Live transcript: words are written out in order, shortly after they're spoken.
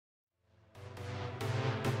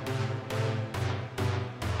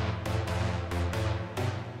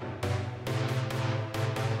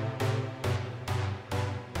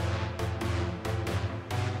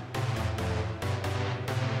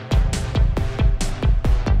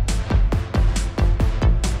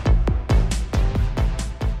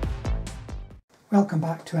Welcome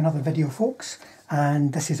back to another video, folks,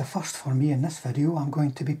 and this is a first for me. In this video I'm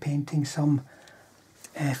going to be painting some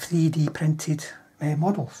 3D printed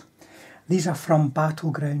models. These are from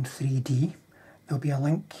Battleground 3D. There'll be a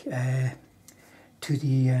link to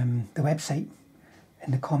the website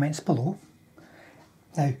in the comments below.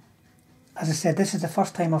 Now, as I said, this is the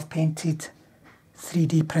first time I've painted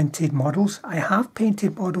 3D printed models. I have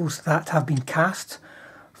painted models that have been cast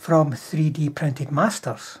from 3D printed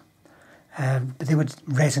masters. But they were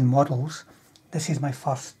resin models. This is my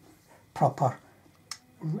first proper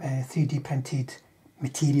 3D printed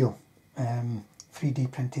material, 3D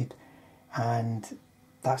printed, and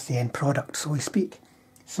that's the end product, so to speak.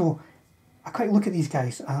 So I quite look at these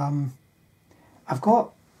guys. I've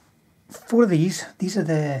got 4 of these. These are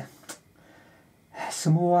the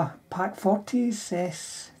Samoa Pack 40s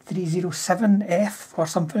S307F or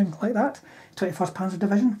something like that, 21st Panzer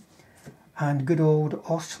Division, and good old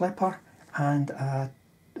Ostschlepper, and a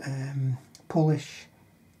Polish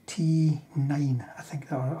T9, I think,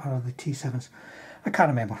 or the T7s. I can't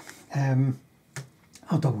remember.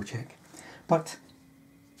 I'll double check. But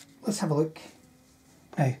let's have a look.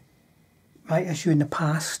 Now, my issue in the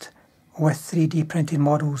past with 3D printed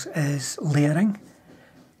models is layering.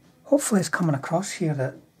 Hopefully it's coming across here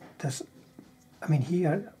that there's, I mean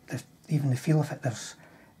here, even the feel of it, it's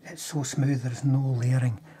so smooth, there's no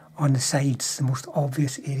layering on the sides, the most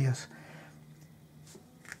obvious areas.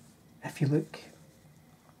 If you look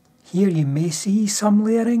here, you may see some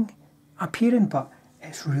layering appearing, but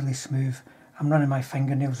it's really smooth. I'm running my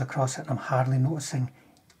fingernails across it and I'm hardly noticing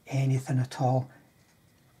anything at all.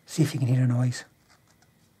 See if you can hear a noise.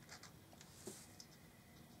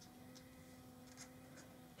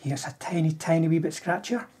 Here's a tiny wee bit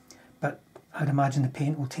scratchier, but I'd imagine the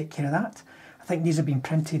paint will take care of that. I think these have been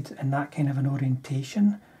printed in that kind of an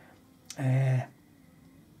orientation.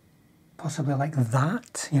 Possibly like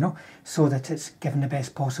that, you know, so that it's given the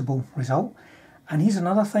best possible result. And here's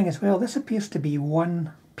another thing as well. This appears to be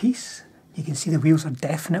one piece. You can see the wheels are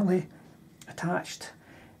definitely attached.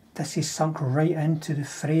 This is sunk right into the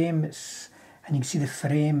frame. And you can see the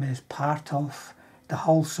frame is part of the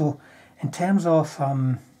hull. So in terms of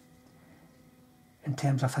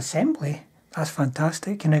assembly, that's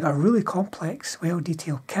fantastic. And I got a really complex,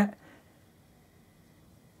 well-detailed kit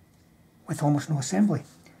with almost no assembly.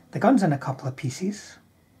 The gun's in a couple of pieces,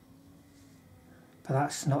 but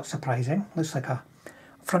that's not surprising. Looks like a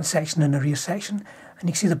front section and a rear section, and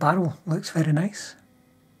you can see the barrel looks very nice.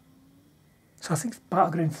 So I think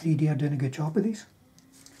Battleground 3D are doing a good job with these.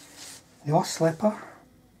 The Ostschlepper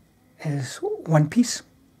is one piece,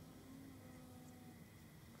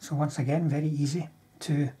 so once again very easy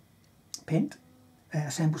to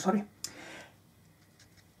assemble. Sorry,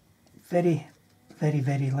 very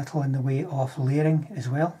little in the way of layering as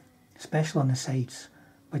well, especially on the sides,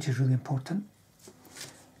 which is really important.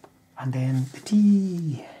 And then the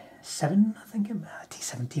T7, I think,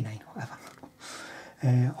 T7, T9, whatever.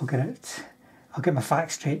 I'll get my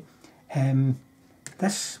facts straight.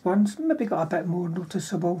 This one's maybe got a bit more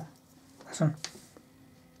noticeable. This one,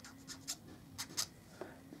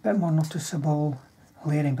 a bit more noticeable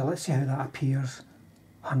layering, but let's see how that appears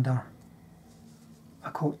under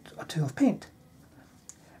a coat or two of paint.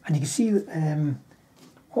 And you can see,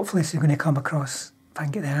 hopefully this is going to come across, if I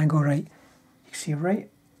can get the angle right, you can see right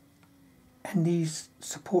in these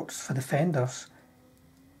supports for the fenders,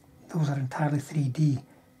 those are entirely 3D.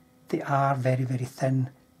 They are very thin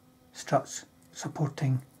struts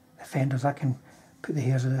supporting the fenders. I can put the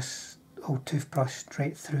hairs of this old toothbrush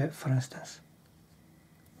straight through it, for instance,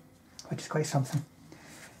 which is quite something.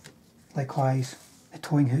 Likewise, the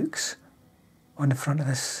towing hooks on the front of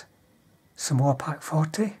this Samoa Pack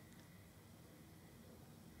 40.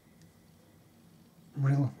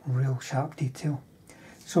 Real sharp detail.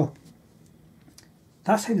 So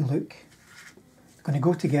that's how they look. They're going to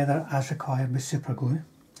go together as required with super glue.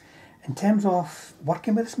 In terms of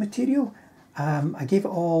working with this material, I gave it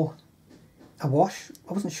all a wash.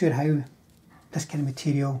 I wasn't sure how this kind of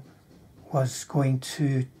material was going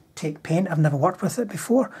to take paint. I've never worked with it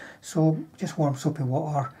before, so just warm soapy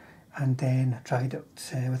water and then dried it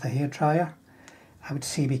with a hairdryer. I would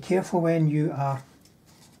say be careful when you are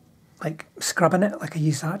like scrubbing it, like I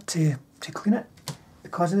use that to clean it.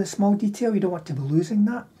 Because of the small detail, you don't want to be losing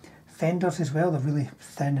that. Fenders as well, they're really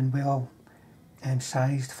thin and well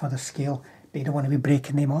sized for the scale, but you don't want to be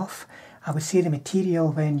breaking them off. I would say the material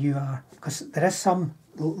when you are, because there is some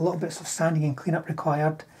little bits of sanding and cleanup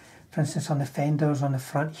required, for instance on the fenders on the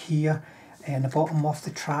front here, and the bottom of the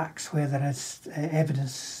tracks where there is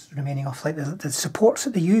evidence remaining off, like the supports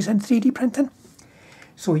that they use in 3D printing.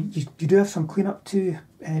 So you do have some cleanup to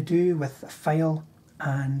do with a file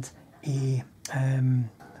and a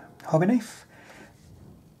hobby knife,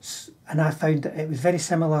 and I found that it was very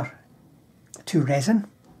similar to resin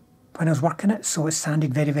when I was working it, so it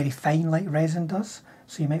sanded very, very fine like resin does.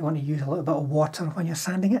 So you might want to use a little bit of water when you're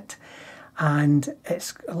sanding it. And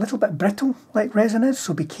it's a little bit brittle like resin is,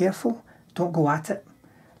 so be careful. Don't go at it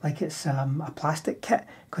like it's a plastic kit,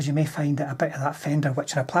 because you may find that a bit of that fender,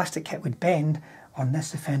 which in a plastic kit would bend, on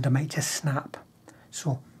this the fender might just snap.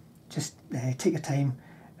 So just take your time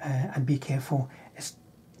and be careful.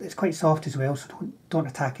 It's quite soft as well, so don't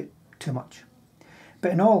attack it too much.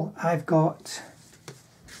 But in all, I've got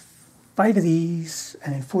 5 of these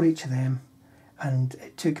and then 4 each of them, and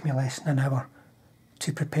it took me less than an hour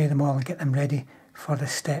to prepare them all and get them ready for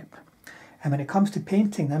this step. And when it comes to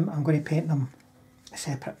painting them, I'm going to paint them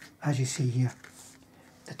separate, as you see here.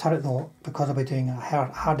 The turret though, because I'll be doing a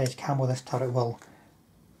hard edge camo, this turret will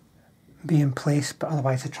be in place, but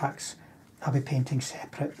otherwise the tracks I'll be painting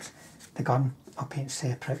separate. The gun I'll paint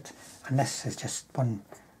separate, and this is just one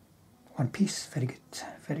piece. Very good,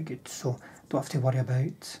 very good. So don't have to worry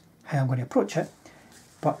about how I'm going to approach it,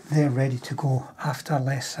 but they're ready to go after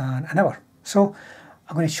less than an hour. So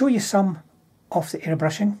I'm going to show you some of the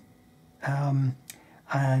airbrushing,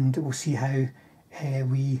 and we'll see how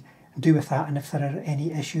we do with that, and if there are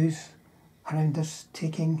any issues around us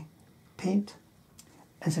taking paint.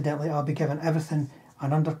 Incidentally, I'll be giving everything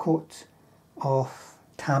an undercoat of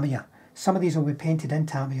Tamiya. Some of these will be painted in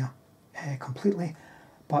Tamiya completely,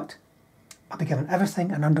 but I'll be giving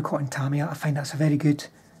everything an undercoat in Tamiya. I find that's a very good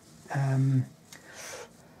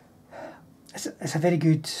it's a very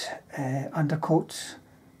good undercoat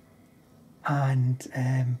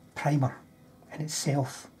and primer in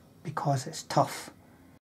itself, because it's tough.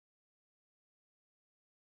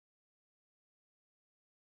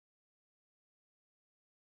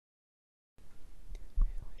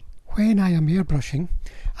 When I am airbrushing,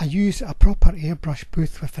 I use a proper airbrush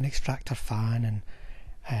booth with an extractor fan,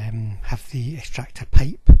 and have the extractor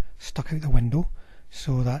pipe stuck out the window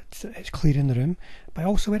so that it's clear in the room. But I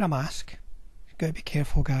also wear a mask. You've got to be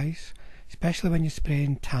careful, guys, especially when you're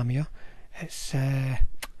spraying Tamiya. It's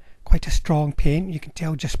quite a strong paint, you can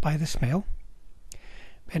tell just by the smell.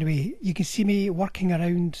 Anyway, you can see me working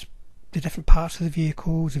around the different parts of the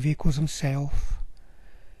vehicles themselves.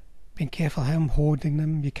 Being careful how I'm holding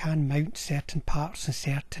them. You can mount certain parts in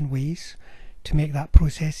certain ways to make that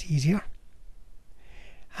process easier.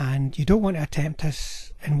 And you don't want to attempt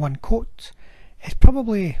this in one coat. It's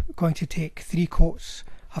probably going to take 3 coats.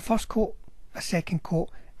 A first coat, a second coat,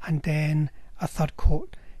 and then a third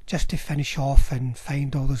coat, just to finish off and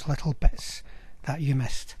find all those little bits that you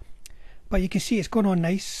missed. But you can see it's going on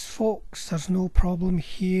nice, folks. There's no problem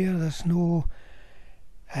here. There's no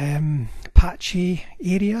patchy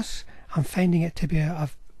areas. I'm finding it to be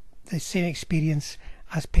the same experience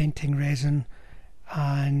as painting resin,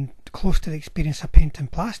 and close to the experience of painting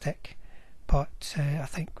plastic, but I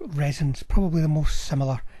think resin's probably the most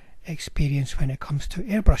similar experience when it comes to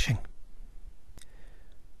airbrushing.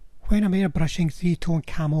 When I'm airbrushing 3-tone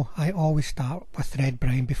camo, I always start with red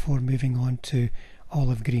brown before moving on to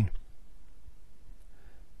olive green.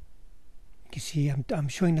 You can see I'm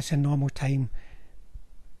showing this in normal time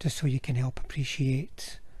just so you can help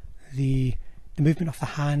appreciate the movement of the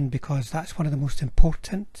hand, because that's one of the most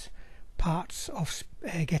important parts of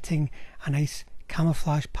getting a nice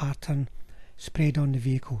camouflage pattern sprayed on the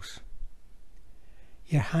vehicles.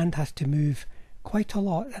 Your hand has to move quite a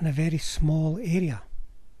lot in a very small area,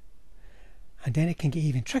 and then it can get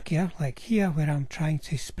even trickier, like here where I'm trying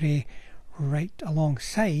to spray right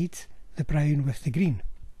alongside the brown with the green.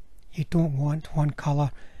 You don't want one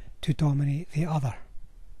colour to dominate the other.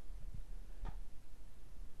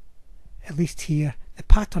 At least here the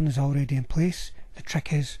pattern is already in place, the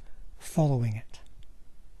trick is following it.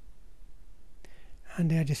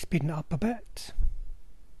 And they're just speeding it up a bit.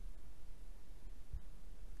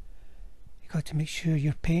 You've got to make sure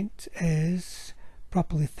your paint is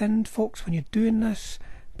properly thinned, folks, when you're doing this,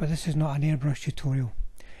 but this is not an airbrush tutorial.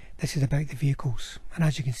 This is about the vehicles, and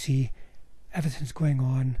as you can see, everything's going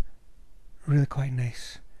on really quite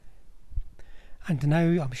nice. And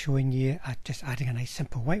now I'm showing you just adding a nice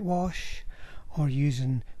simple whitewash, or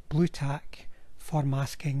using blue tack for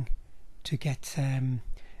masking to get, in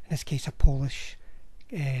this case, a Polish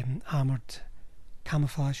armoured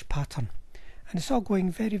camouflage pattern. And it's all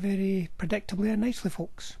going very, very predictably and nicely,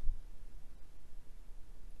 folks.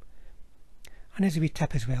 And as a wee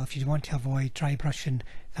tip as well, if you want to avoid dry brushing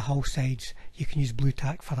the hull sides, you can use blue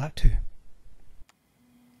tack for that too.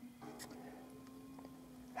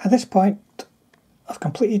 At this point, I've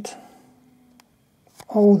completed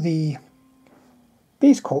all the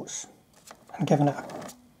base coats and giving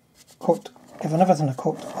everything a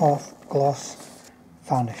coat of gloss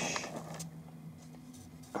varnish.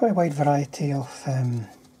 Quite a wide variety of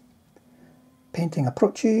painting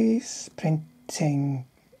approaches, painting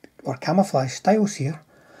or camouflage styles here,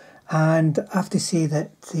 and I have to say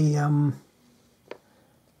that the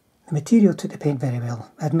material took the paint very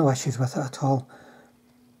well. I had no issues with it at all.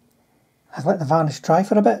 I've let the varnish dry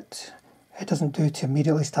for a bit. It doesn't do to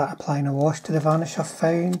immediately start applying a wash to the varnish, I've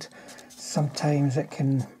found. Sometimes it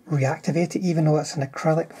can reactivate it even though it's an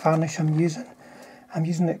acrylic varnish I'm using. I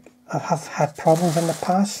have had problems in the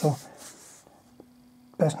past, so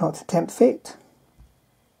best not to tempt fate.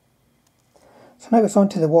 So now it's on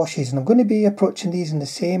to the washes, and I'm going to be approaching these in the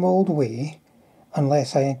same old way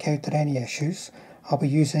unless I encounter any issues. I'll be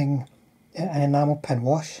using an enamel pin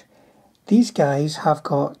wash. These guys have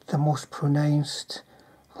got the most pronounced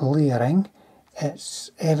layering.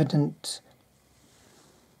 It's evident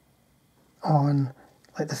on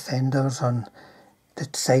like the fenders, on the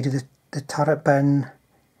side of the turret bin.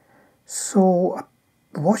 So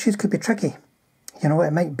washes could be tricky. You know,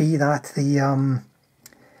 it might be that the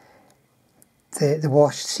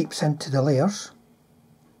wash seeps into the layers,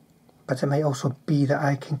 but it might also be that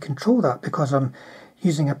I can control that because I'm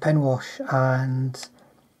using a pin wash and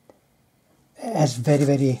it is very,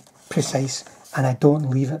 very precise, and I don't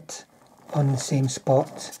leave it on the same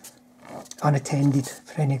spot unattended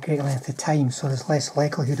for any great length of time, so there's less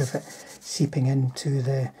likelihood of it seeping into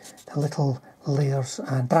the little layers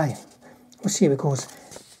and drying. We'll see how it goes.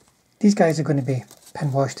 These guys are going to be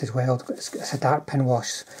pin washed as well. It's a dark pin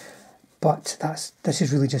wash, but this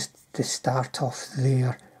is really just the start of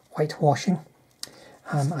their whitewashing,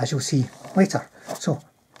 as you'll see later. So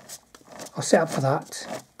I'll set up for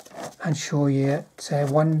that and show you it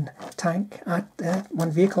one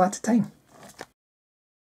vehicle at a time.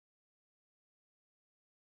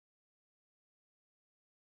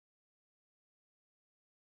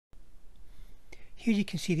 Here you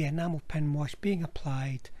can see the enamel pin wash being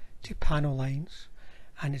applied to panel lines,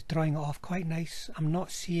 and it's drawing it off quite nice. I'm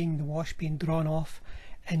not seeing the wash being drawn off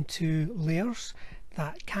into layers.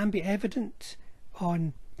 That can be evident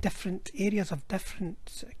on different areas of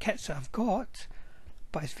different kits that I've got,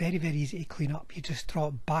 but it's very, very easy to clean up. You just draw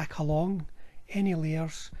it back along any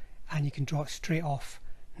layers and you can draw it straight off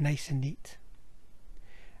nice and neat.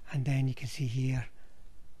 And then you can see here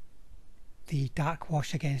the dark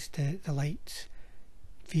wash against the light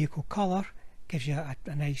vehicle colour gives you a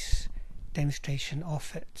nice demonstration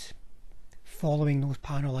of it following those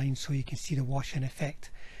panel lines, so you can see the wash in effect.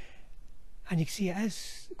 And you can see it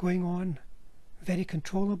is going on very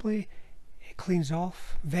controllably. It cleans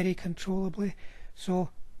off very controllably.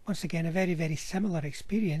 So once again, a very, very similar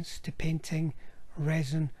experience to painting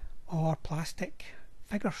resin or plastic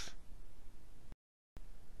figures.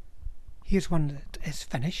 Here's one that is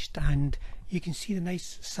finished, and you can see the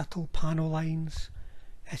nice subtle panel lines.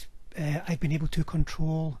 I've been able to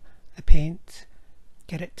control the paint,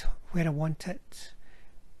 get it where I want it.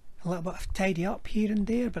 A little bit of tidy up here and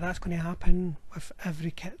there, but that's going to happen with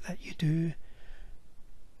every kit that you do.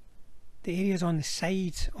 The areas on the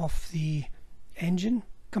side of the engine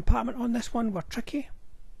compartment on this one were tricky,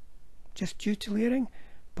 just due to layering,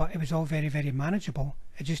 but it was all very, very manageable.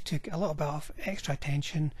 It just took a little bit of extra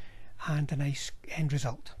attention and a nice end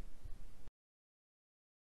result.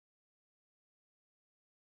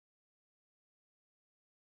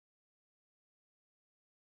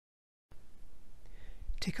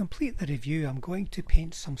 To complete the review, I'm going to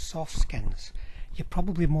paint some soft skins. You're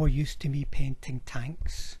probably more used to me painting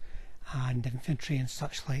tanks and infantry and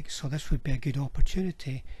such like, so this would be a good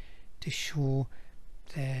opportunity to show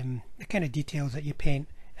the kind of details that you paint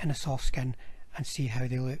in a soft skin and see how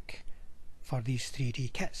they look for these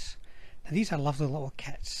 3D kits. Now these are lovely little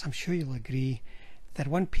kits, I'm sure you'll agree. They're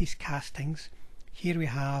one-piece castings. Here we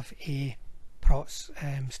have a Protz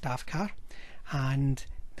staff car, and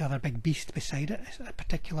the other big beast beside it, a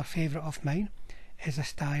particular favourite of mine, is a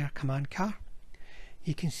Steyr command car.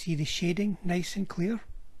 You can see the shading nice and clear,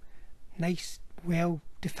 nice well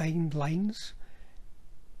defined lines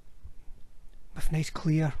with nice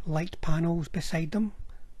clear light panels beside them.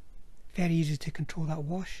 Very easy to control that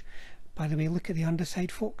wash. By the way, look at the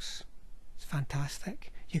underside, folks. It's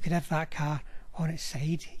fantastic. You could have that car on its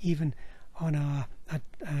side, even on a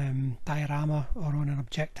diorama or on an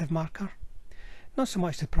objective marker. Not so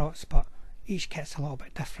much the Protz, but each kit's a little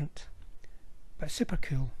bit different. But super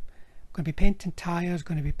cool. Going to be painting tyres,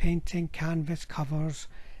 going to be painting canvas covers,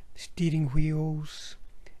 steering wheels,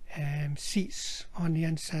 seats on the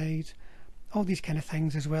inside, all these kind of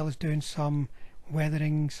things, as well as doing some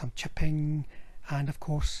weathering, some chipping, and of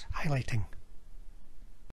course highlighting.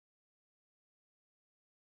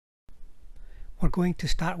 We're going to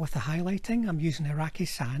start with the highlighting. I'm using Iraqi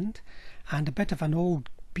sand and a bit of an old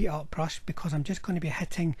beat up brush because I'm just going to be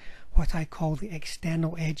hitting what I call the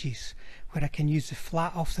external edges, where I can use the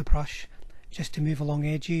flat off the brush just to move along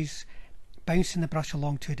edges, bouncing the brush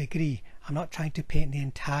along to a degree. I'm not trying to paint the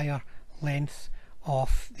entire length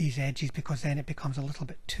of these edges because then it becomes a little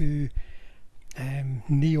bit too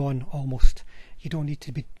neon almost. You don't need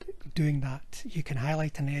to be doing that. You can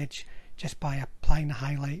highlight an edge just by applying the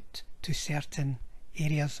highlight to certain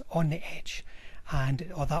areas on the edge, and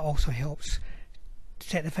that also helps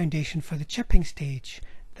set the foundation for the chipping stage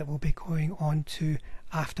that we'll be going on to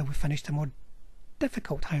after we finish the more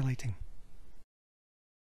difficult highlighting.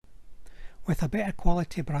 With a better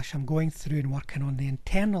quality brush, I'm going through and working on the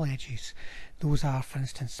internal edges. Those are, for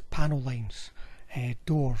instance, panel lines,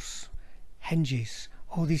 doors, hinges,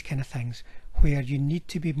 all these kind of things where you need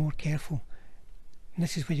to be more careful. And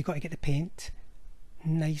this is where you've got to get the paint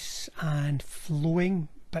nice and flowing,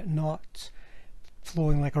 but not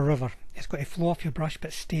flowing like a river. It's got to flow off your brush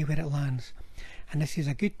but stay where it lands. And this is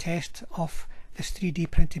a good test of this 3D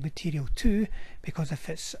printed material too, because if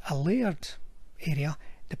it's a layered area,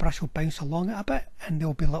 the brush will bounce along it a bit and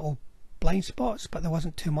there'll be little blind spots, but there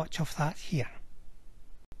wasn't too much of that here.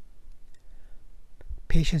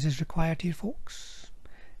 Patience is required here, folks.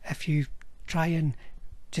 If you try and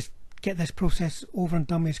just get this process over and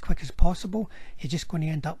done with as quick as possible, you're just going to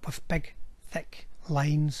end up with big thick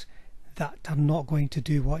lines that are not going to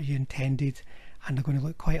do what you intended, and they're going to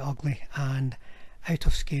look quite ugly and out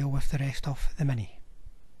of scale with the rest of the mini.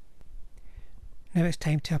 Now it's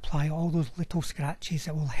time to apply all those little scratches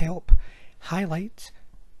that will help highlight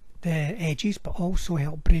the edges but also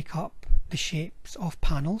help break up the shapes of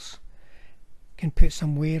panels. You can put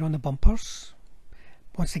some wear on the bumpers.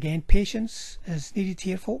 Once again, patience is needed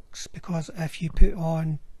here, folks, because if you put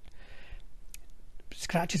on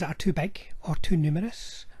scratches that are too big or too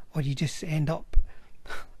numerous, or you just end up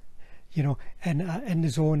in the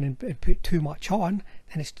zone and put too much on,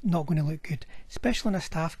 then it's not going to look good. Especially on a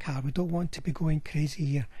staff car, we don't want to be going crazy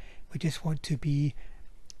here. We just want to be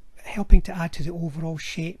helping to add to the overall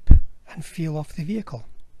shape and feel of the vehicle.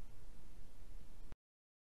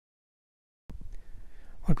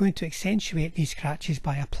 We're going to accentuate these scratches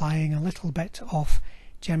by applying a little bit of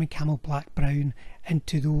German Camel Black Brown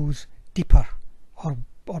into those deeper or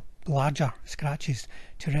larger scratches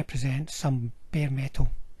to represent some bare metal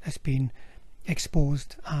that's been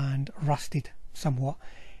exposed and rusted somewhat.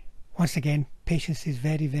 Once again, patience is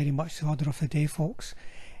very, very much the order of the day, folks.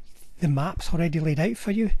 The map's already laid out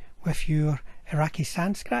for you with your Iraqi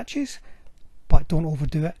sand scratches, but don't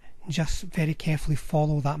overdo it. Just very carefully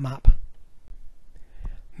follow that map.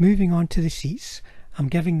 Moving on to the seats, I'm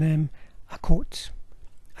giving them a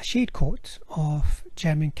shade coat of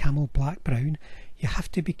German Camel Black Brown. You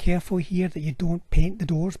have to be careful here that you don't paint the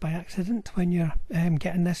doors by accident when you're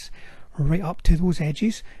getting this right up to those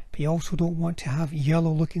edges, but you also don't want to have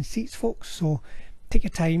yellow looking seats, folks, so take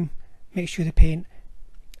your time, make sure the paint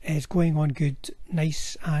is going on good,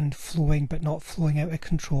 nice and flowing but not flowing out of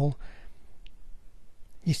control.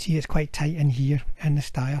 You see it's quite tight in here in the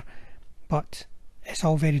stire, but it's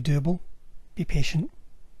all very doable. Be patient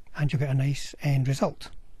and you'll get a nice end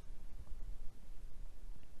result.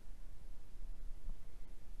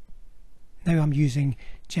 Now I'm using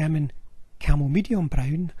German Camel Medium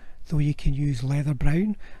Brown, though you can use Leather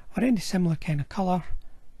Brown or any similar kind of colour,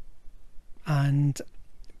 and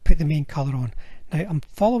put the main colour on. Now I'm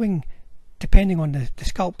following, depending on the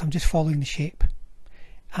sculpt, I'm just following the shape,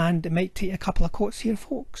 and it might take a couple of coats here,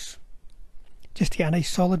 folks, just to get a nice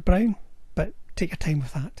solid brown, but take your time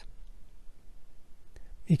with that.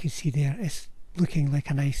 You can see there it's looking like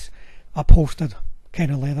a nice upholstered kind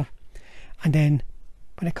of leather. And then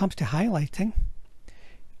when it comes to highlighting,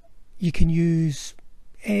 you can use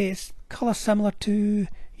a colour similar to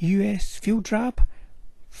US Field Drab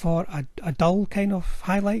for a dull kind of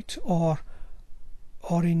highlight, or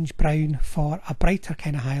orange brown for a brighter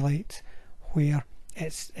kind of highlight, where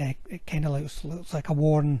it kind of looks like a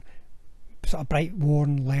worn, sort of bright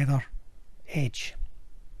worn leather edge.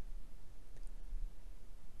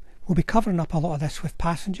 We'll be covering up a lot of this with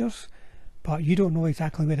passengers, but you don't know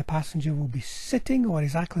exactly where the passenger will be sitting or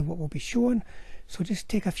exactly what will be shown, so just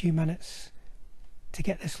take a few minutes to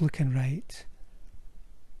get this looking right,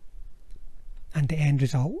 and the end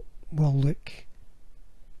result will look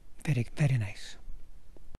very, very nice.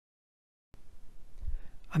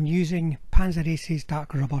 I'm using Panzer Aces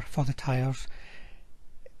dark rubber for the tyres.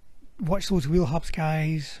 Watch those wheel hubs,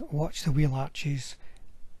 guys, watch the wheel arches,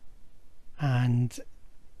 and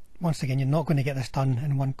once again, you're not going to get this done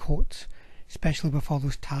in one coat, especially with all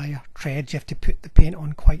those tyre treads. You have to put the paint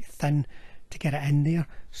on quite thin to get it in there,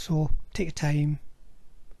 so take your time.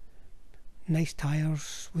 Nice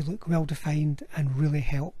tyres will look well defined and really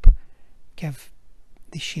help give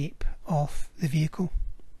the shape of the vehicle.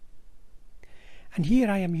 And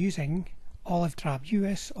here I am using olive drab,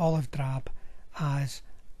 US olive drab, as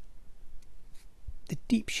the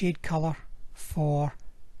deep shade colour for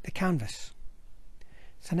the canvas.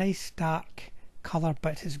 It's a nice dark colour,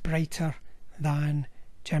 but it's brighter than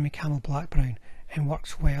German Camel Black Brown and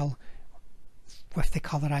works well with the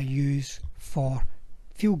colour I use for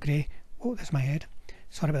field grey. Oh, that's my head.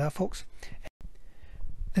 Sorry about that, folks.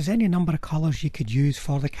 There's any number of colours you could use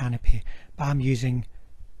for the canopy, but I'm using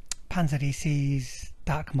Panzeresi's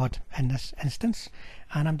dark mud in this instance,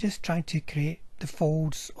 and I'm just trying to create the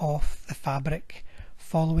folds of the fabric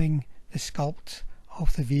following the sculpt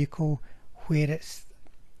of the vehicle where it's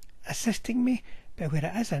assisting me, but where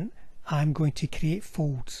it isn't, I'm going to create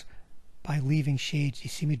folds by leaving shades. You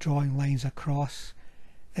see me drawing lines across.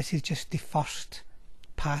 This is just the first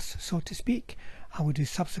pass, so to speak. I will do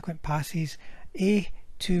subsequent passes, A,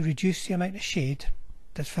 to reduce the amount of shade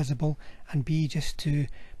that's visible, and B, just to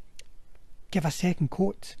give a second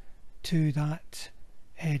coat to that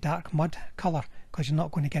dark mud colour, because you're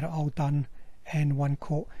not going to get it all done in one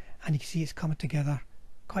coat. And you can see it's coming together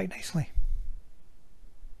quite nicely.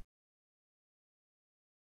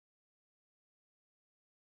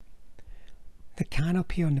 The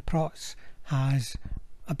canopy on the prots has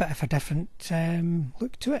a bit of a different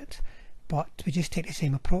look to it, but we just take the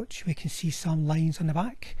same approach. We can see some lines on the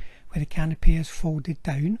back where the canopy is folded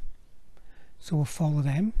down, so we'll follow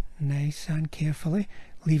them nice and carefully,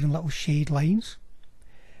 leaving little shade lines.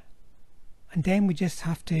 And then we just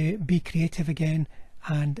have to be creative again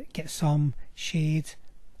and get some shade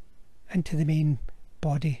into the main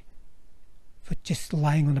body for just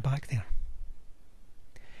lying on the back there.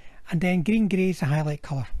 And then green grey is a highlight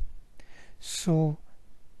colour, so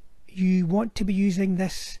you want to be using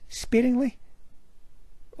this sparingly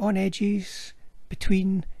on edges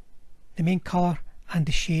between the main colour and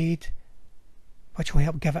the shade, which will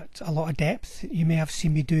help give it a lot of depth. You may have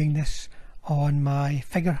seen me doing this on my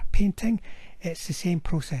figure painting. It's the same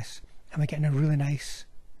process, and we're getting a really nice,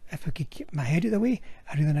 if I could keep my head out of the way,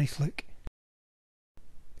 a really nice look.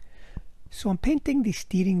 So I'm painting the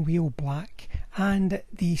steering wheel black, and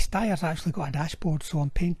the styre's actually got a dashboard, so I'm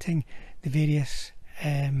painting the various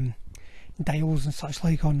dials and such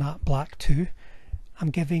like on that black too. I'm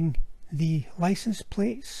giving the license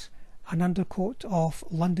plates an undercoat of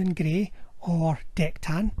London Grey or Deck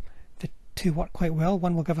Tan. The two work quite well.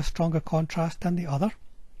 One will give a stronger contrast than the other.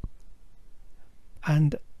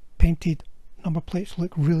 And painted number plates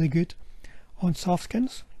look really good on soft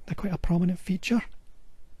skins. They're quite a prominent feature.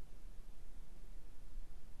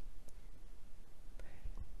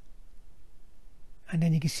 And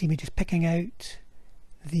then you can see me just picking out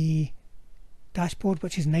the dashboard,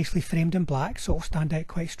 which is nicely framed in black, so it'll stand out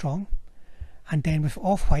quite strong. And then with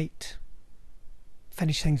off-white,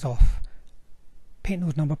 finish things off. Paint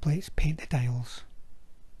those number plates, paint the dials.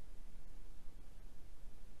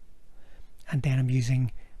 And then I'm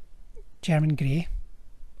using German Grey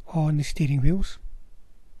on the steering wheels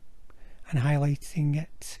and highlighting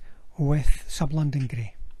it with some London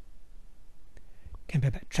Grey. Can be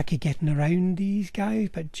a bit tricky getting around these guys,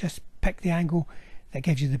 but just pick the angle that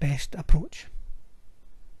gives you the best approach.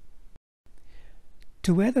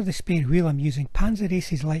 To weather the spare wheel, I'm using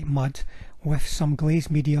Panzeresi's light mud with some glazed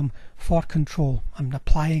medium for control. I'm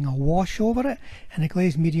applying a wash over it, and the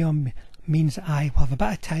glazed medium means I will have a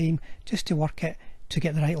bit of time just to work it to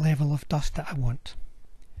get the right level of dust that I want.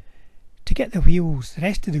 To get the wheels, the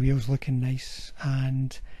rest of the wheels looking nice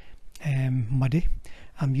and muddy,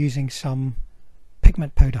 I'm using some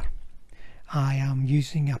pigment powder. I am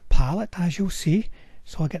using a palette, as you'll see,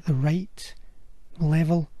 so I get the right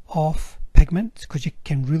level of pigment, because you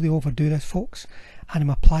can really overdo this, folks, and I'm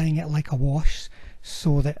applying it like a wash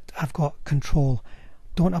so that I've got control.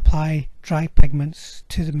 Don't apply dry pigments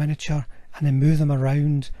to the miniature and then move them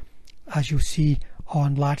around, as you'll see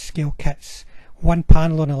on large scale kits. One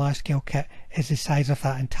panel on a large scale kit is the size of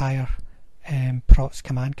that entire Prots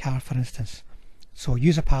command car, for instance. So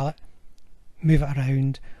use a palette, move it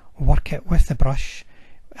around, work it with the brush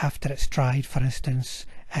after it's dried, for instance,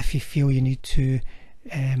 if you feel you need to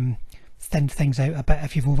thin things out a bit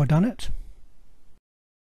if you've overdone it.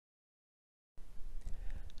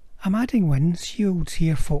 I'm adding windshields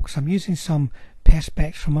here, folks. I'm using some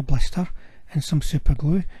Perspex from a blister and some super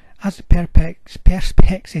glue. As the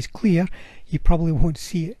Perspex is clear, you probably won't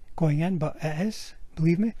see it going in, but it is,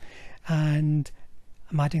 believe me. And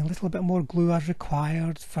I'm adding a little bit more glue as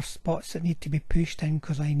required for spots that need to be pushed in,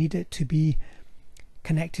 because I need it to be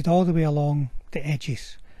connected all the way along the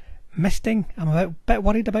edges. Misting, I'm a bit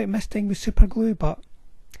worried about misting with super glue, but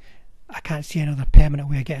I can't see another permanent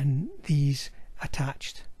way of getting these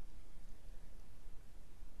attached.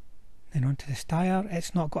 Then onto the styre.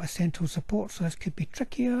 It's not got a central support, so this could be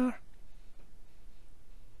trickier.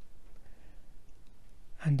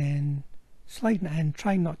 And then sliding it in,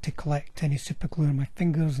 trying not to collect any super glue on my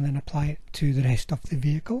fingers, and then apply it to the rest of the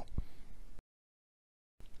vehicle.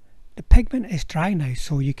 The pigment is dry now,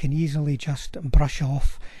 so you can easily just brush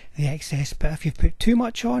off the excess, but if you've put too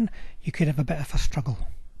much on, you could have a bit of a struggle.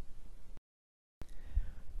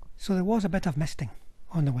 So there was a bit of misting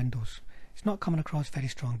on the windows. It's not coming across very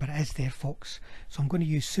strong, but it is there, folks. So I'm going to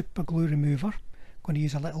use super glue remover. I'm going to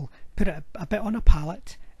use put it a bit on a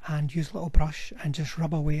palette and use a little brush and just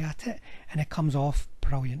rub away at it, and it comes off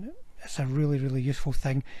brilliant. It's a really, really useful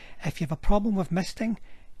thing. If you have a problem with misting,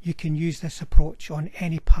 you can use this approach on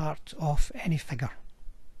any part of any figure.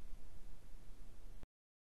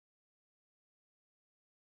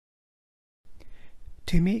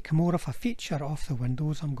 To make more of a feature of the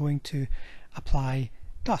windows, I'm going to apply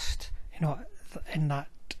dust, in that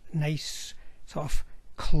nice sort of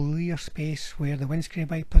clear space where the windscreen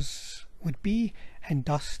wipers would be, and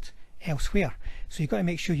dust elsewhere. So you've got to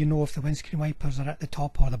make sure you know if the windscreen wipers are at the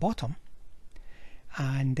top or the bottom,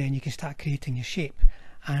 and then you can start creating your shape.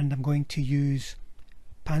 And I'm going to use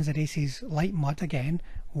Panzerace's light mud again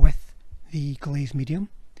with the glaze medium,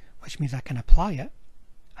 which means I can apply it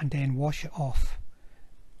and then wash it off.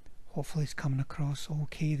 Hopefully it's coming across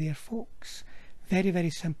okay there, folks. Very,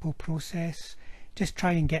 very simple process. Just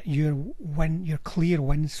try and get your clear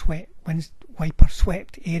wiper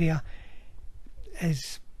swept area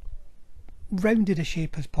as rounded a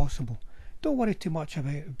shape as possible. Don't worry too much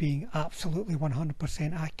about it being absolutely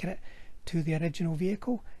 100% accurate to the original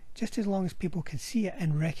vehicle, just as long as people can see it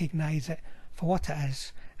and recognise it for what it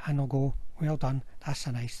is, and they'll go, well done, that's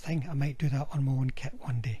a nice thing. I might do that on my own kit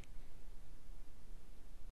one day.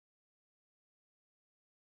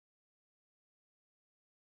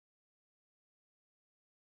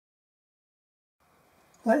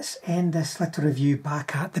 Let's end this little review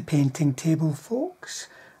back at the painting table, folks.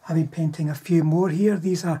 I've been painting a few more here.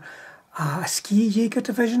 These are a ski Jaeger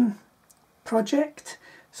division project.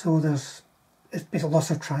 So it's basically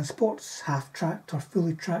lots of transports, half-tracked or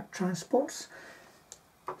fully tracked transports.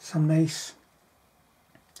 Some nice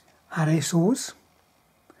RSOs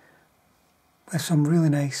with some really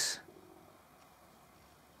nice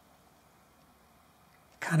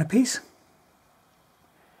canopies.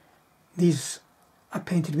 These are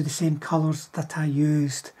painted with the same colours that I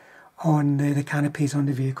used on the canopies on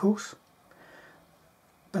the vehicles,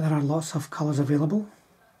 but there are lots of colours available.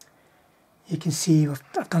 You can see I've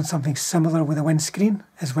done something similar with a windscreen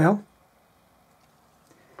as well.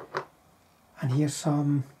 And here's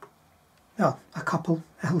some, well, a couple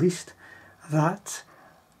at least, that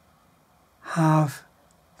have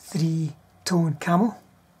 3-tone camo.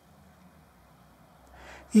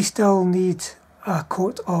 These still need a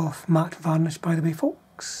coat of matte varnish, by the way,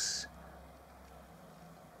 folks.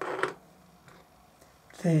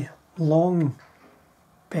 The long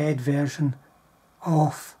bed version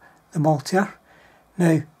of the Maltier.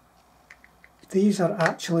 Now, these are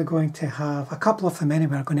actually going to have, a couple of them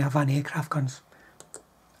anyway, are going to have anti-aircraft guns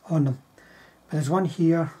on them. But there's one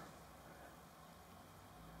here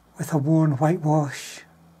with a worn whitewash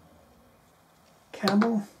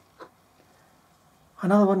camo.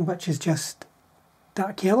 Another one which is just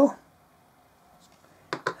dark yellow.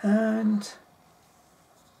 And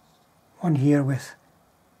one here with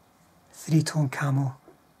 3-tone camo,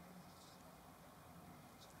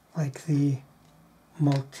 like the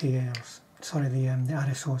Maltiers, sorry, the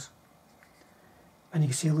RSOs. And you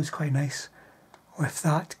can see it looks quite nice with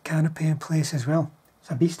that canopy in place as well.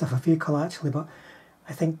 It's a beast of a vehicle actually, but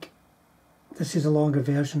I think this is a longer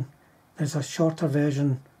version. There's a shorter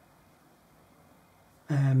version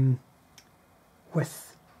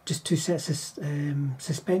with just 2 sets of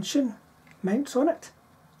suspension mounts on it.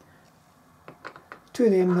 2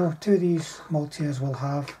 of them though, 2 of these Maltiers will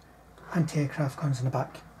have anti-aircraft guns in the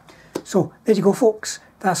back. So there you go, folks.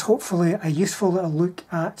 That's hopefully a useful little look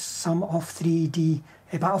at some of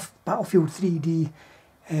Battlefield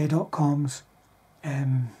 3D.com's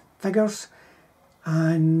figures,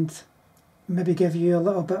 and maybe give you a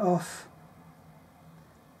little bit of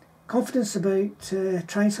confidence about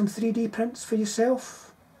trying some 3D prints for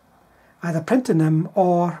yourself, either printing them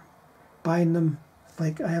or buying them.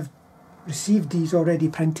 Like, I have received these already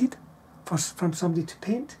printed from somebody to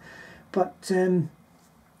paint, but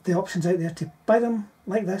the options out there to buy them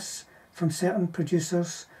like this from certain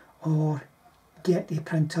producers or get a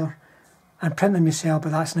printer and print them yourself,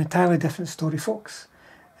 but that's an entirely different story, folks.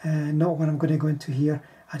 Not what I'm going to go into here.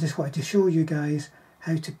 I just wanted to show you guys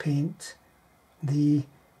how to paint the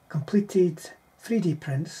completed 3D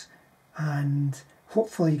prints, and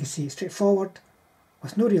hopefully you can see it's straightforward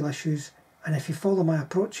with no real issues. And if you follow my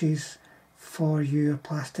approaches for your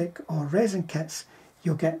plastic or resin kits,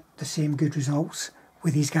 you'll get the same good results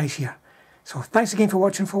with these guys here. So thanks again for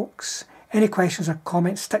watching, folks. Any questions or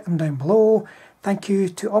comments, stick them down below. Thank you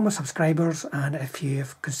to all my subscribers, and if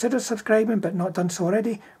you've considered subscribing but not done so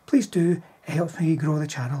already, please do. It helps me grow the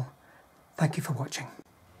channel. Thank you for watching.